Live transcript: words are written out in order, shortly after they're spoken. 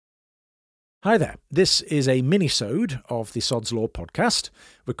Hi there. This is a mini-sode of the Sod's Law podcast,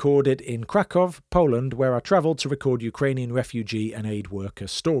 recorded in Krakow, Poland, where I travelled to record Ukrainian refugee and aid worker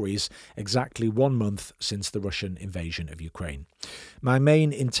stories exactly 1 month since the Russian invasion of Ukraine. My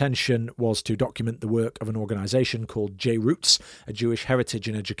main intention was to document the work of an organisation called J-Roots, a Jewish heritage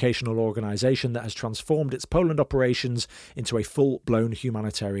and educational organisation that has transformed its Poland operations into a full-blown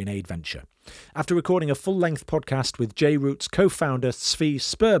humanitarian aid venture. After recording a full-length podcast with J-Roots co-founder Zvi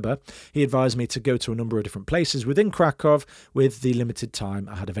Sperber, he advised me to go to a number of different places within Krakow with the limited time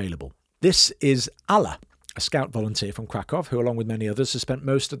I had available. This is Ala, a scout volunteer from Krakow, who along with many others has spent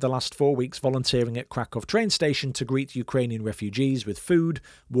most of the last 4 weeks volunteering at Krakow train station to greet Ukrainian refugees with food,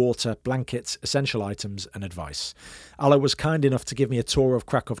 water, blankets, essential items and advice. Ala was kind enough to give me a tour of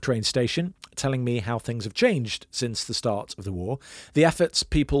Krakow train station, telling me how things have changed since the start of the war, the efforts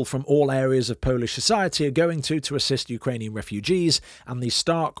people from all areas of Polish society are going to assist Ukrainian refugees, and the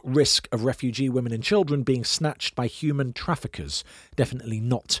stark risk of refugee women and children being snatched by human traffickers. Definitely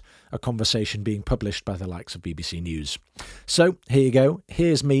not a conversation being published by the likes of BBC News. So, here you go.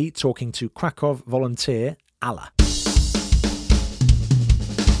 Here's me talking to Krakow volunteer Ala.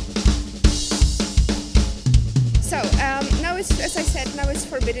 So, now it's, as I said, now it's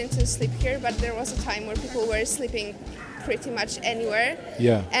forbidden to sleep here, but there was a time where people were sleeping pretty much anywhere.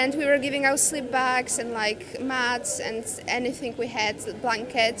 Yeah. And we were giving out sleep bags and like mats and anything we had,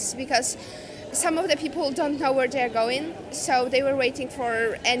 blankets, because some of the people don't know where they're going, so they were waiting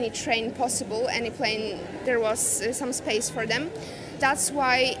for any train possible, any plane, there was some space for them. That's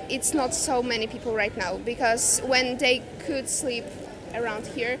why it's not so many people right now, because when they could sleep around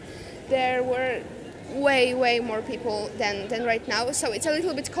here, there were way more people than right now, so it's a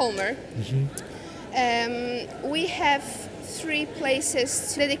little bit calmer. We have 3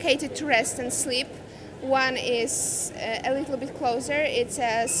 places dedicated to rest and sleep. One is a little bit closer. It's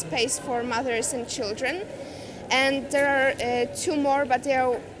a space for mothers and children, and there are 2 more, but they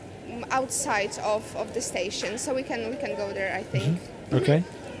are outside of the station, so we can go there, I think. Okay.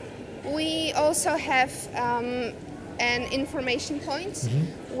 We also have an information point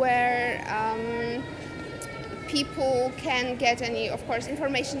where people can get any, of course,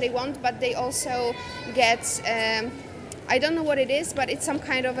 information they want, but they also get I don't know what it is, but it's some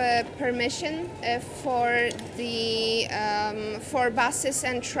kind of a permission for the for buses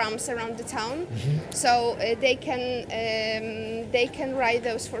and trams around the town, so they can ride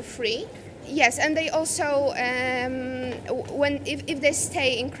those for free. Yes, and they also if they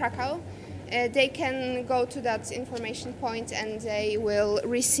stay in Krakow, they can go to that information point and they will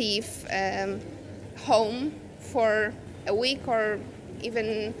receive home for a week or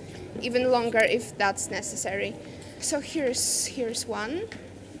even longer if that's necessary. So here's one.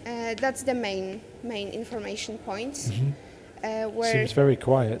 That's the main information point. Where Seems very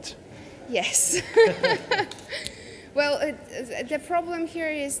quiet. Yes. Well, the problem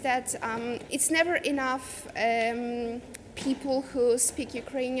here is that it's never enough people who speak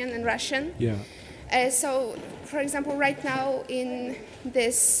Ukrainian and Russian. Yeah. So, for example, right now in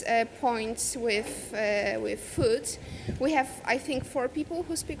this point with food, we have, I think, 4 people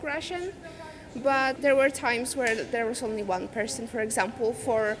who speak Russian. But there were times where there was only 1 person, for example,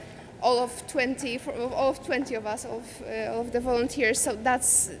 for all of 20 of us, of the volunteers. So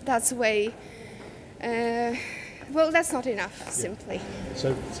that's way. Well, that's not enough, simply.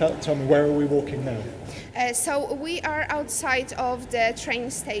 So tell me, where are we walking now? So we are outside of the train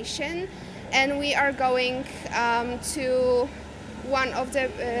station, and we are going to one of the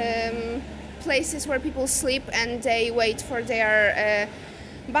places where people sleep and they wait for their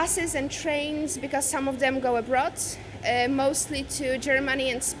buses and trains, because some of them go abroad, mostly to Germany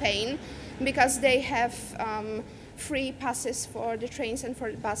and Spain, because they have free passes for the trains and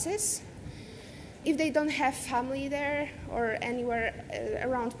for the buses. If they don't have family there or anywhere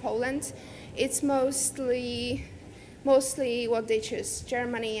around Poland, it's mostly what they choose,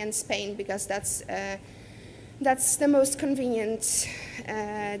 Germany and Spain, because that's the most convenient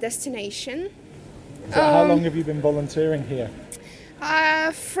destination. So how long have you been volunteering here?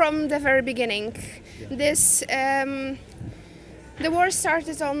 From the very beginning. This the war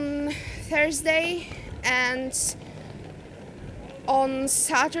started on Thursday, and on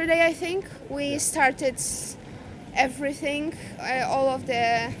Saturday, I think, we started everything. All of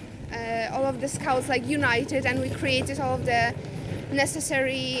the scouts united, and we created all of the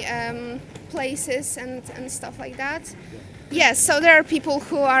necessary places and stuff like that. Yes, so there are people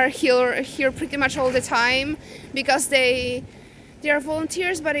who are here pretty much all the time, because they are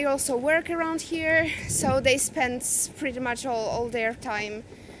volunteers, but they also work around here, so they spend pretty much all their time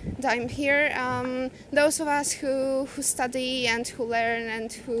here. Those of us who study and who learn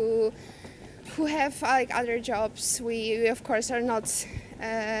and who who have like other jobs. We of course are not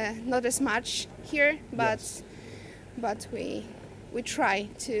as much here, but Yes. but we try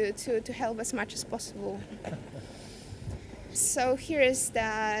to help as much as possible. So here is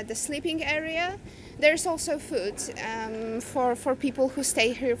the sleeping area. There's also food for people who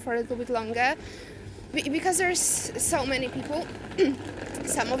stay here for a little bit longer. Because there's so many people,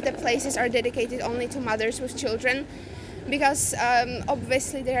 some of the places are dedicated only to mothers with children, because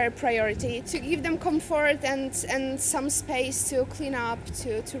obviously they are a priority to give them comfort and some space to clean up,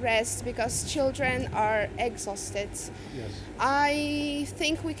 to rest, because children are exhausted. Yes. I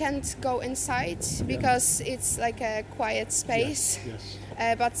think we can't go inside because it's like a quiet space.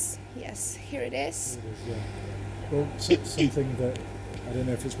 Yes. But yes, here it is. It is, yeah. Well, something that I don't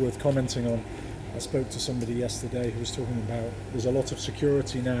know if it's worth commenting on. I spoke to somebody yesterday who was talking about there's a lot of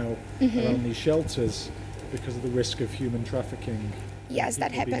security now around these shelters because of the risk of human trafficking. Yes,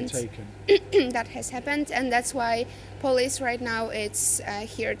 that happened. Taken. That has happened, and that's why police right now it's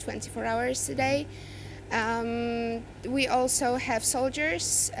here 24 hours a day. We also have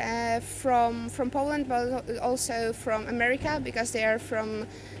soldiers from Poland, but also from America, because they are from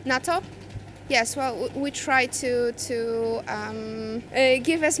NATO. Yes, well, we try to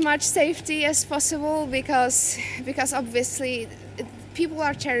give as much safety as possible, because obviously people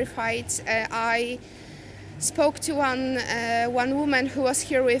are terrified. I spoke to one woman who was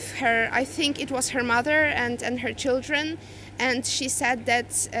here with her, I think it was her mother and her children, and she said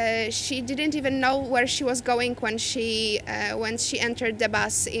that she didn't even know where she was going when she entered the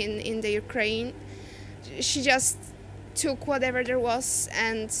bus in the Ukraine. She just took whatever there was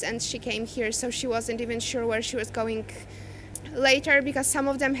and she came here, so she wasn't even sure where she was going later, because some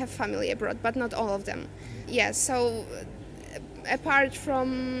of them have family abroad, but not all of them. Yeah, so apart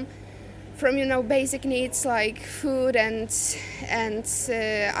from basic needs like food and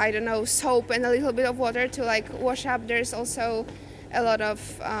I don't know, soap and a little bit of water to like wash up, there's also a lot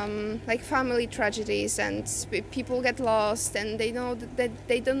of like family tragedies, and people get lost and they know that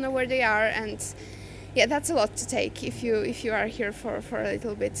they don't know where they are, and yeah, that's a lot to take if you are here for a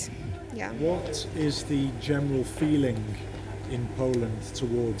little bit. Yeah. What is the general feeling in Poland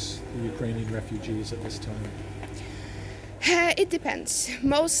towards the Ukrainian refugees at this time? It depends.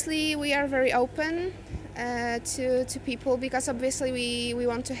 Mostly we are very open to people, because obviously we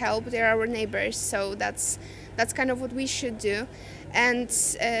want to help. They're our neighbors, so that's kind of what we should do. And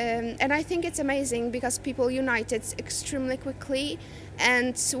I think it's amazing because people united extremely quickly,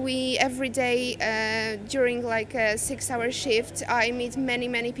 and we every day during like a 6-hour shift, I meet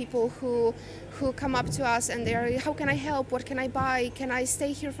many people who come up to us and they're, how can I help? What can I buy? Can I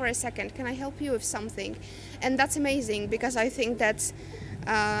stay here for a second? Can I help you with something? And that's amazing, because I think that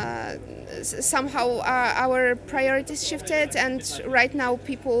somehow our priorities shifted, and right now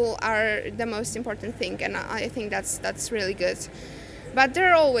people are the most important thing, and I think that's really good. But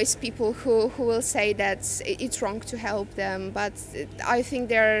there are always people who will say that it's wrong to help them, but I think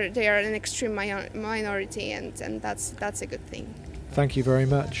they are an extreme minority, and that's a good thing. Thank you very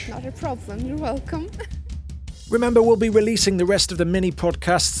much. Not a problem, you're welcome. Remember, we'll be releasing the rest of the mini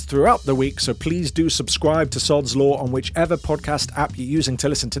podcasts throughout the week, so please do subscribe to Sod's Law on whichever podcast app you're using to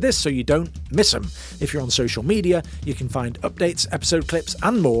listen to this so you don't miss them. If you're on social media, you can find updates, episode clips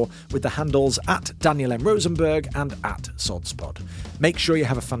and more with the handles at Daniel M. Rosenberg and at SodsPod. Make sure you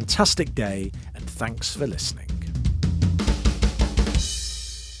have a fantastic day, and thanks for listening.